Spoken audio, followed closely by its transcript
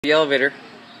The elevator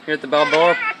here at the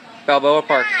Balboa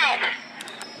Park.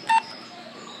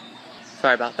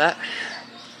 Sorry about that.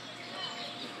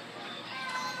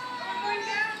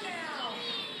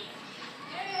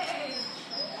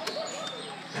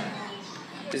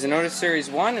 This is an Otis Series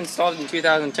 1 installed in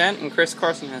 2010, and Chris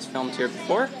Carson has filmed here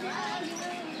before.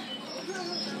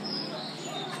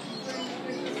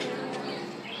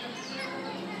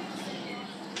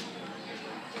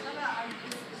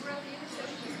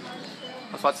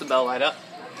 Let's watch the bell light up.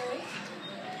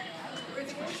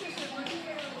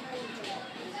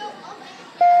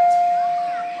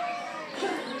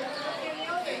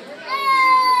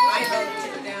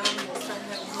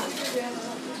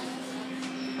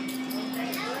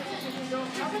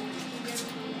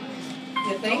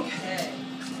 You think?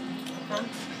 Huh?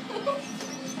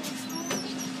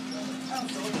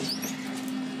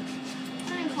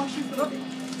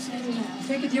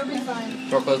 Take it, you'll be fine.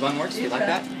 Door closed button works. You like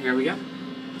that? Here we go.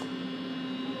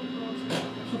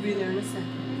 He'll be there in a second.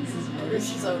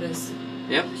 This is Otis.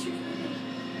 Yep.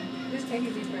 Just take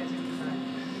a deep breath, you'll be fine.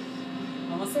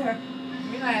 Almost there.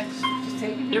 Relax. Just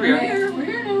take a deep breath. Here we are. We're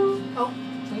here now. Oh,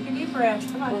 take a deep breath.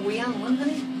 Come on. Were we on one,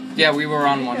 honey? Yeah, we were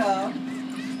on one.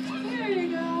 There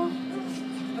you go.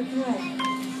 Okay.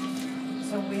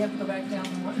 So we have to go back down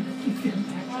to one.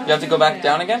 You have to go back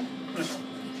down again?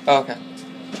 Oh, okay.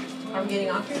 Are we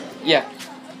getting off here? Yeah.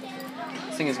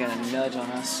 This thing is gonna nudge on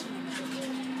us.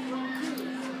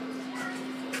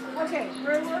 Okay,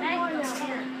 we're going now.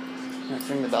 Let's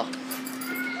ring the bell.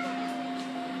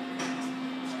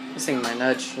 This thing might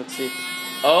nudge. Let's see.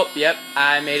 Oh, yep.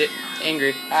 I made it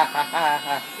angry. Ha ha ha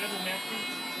ha.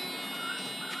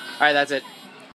 Alright, that's it.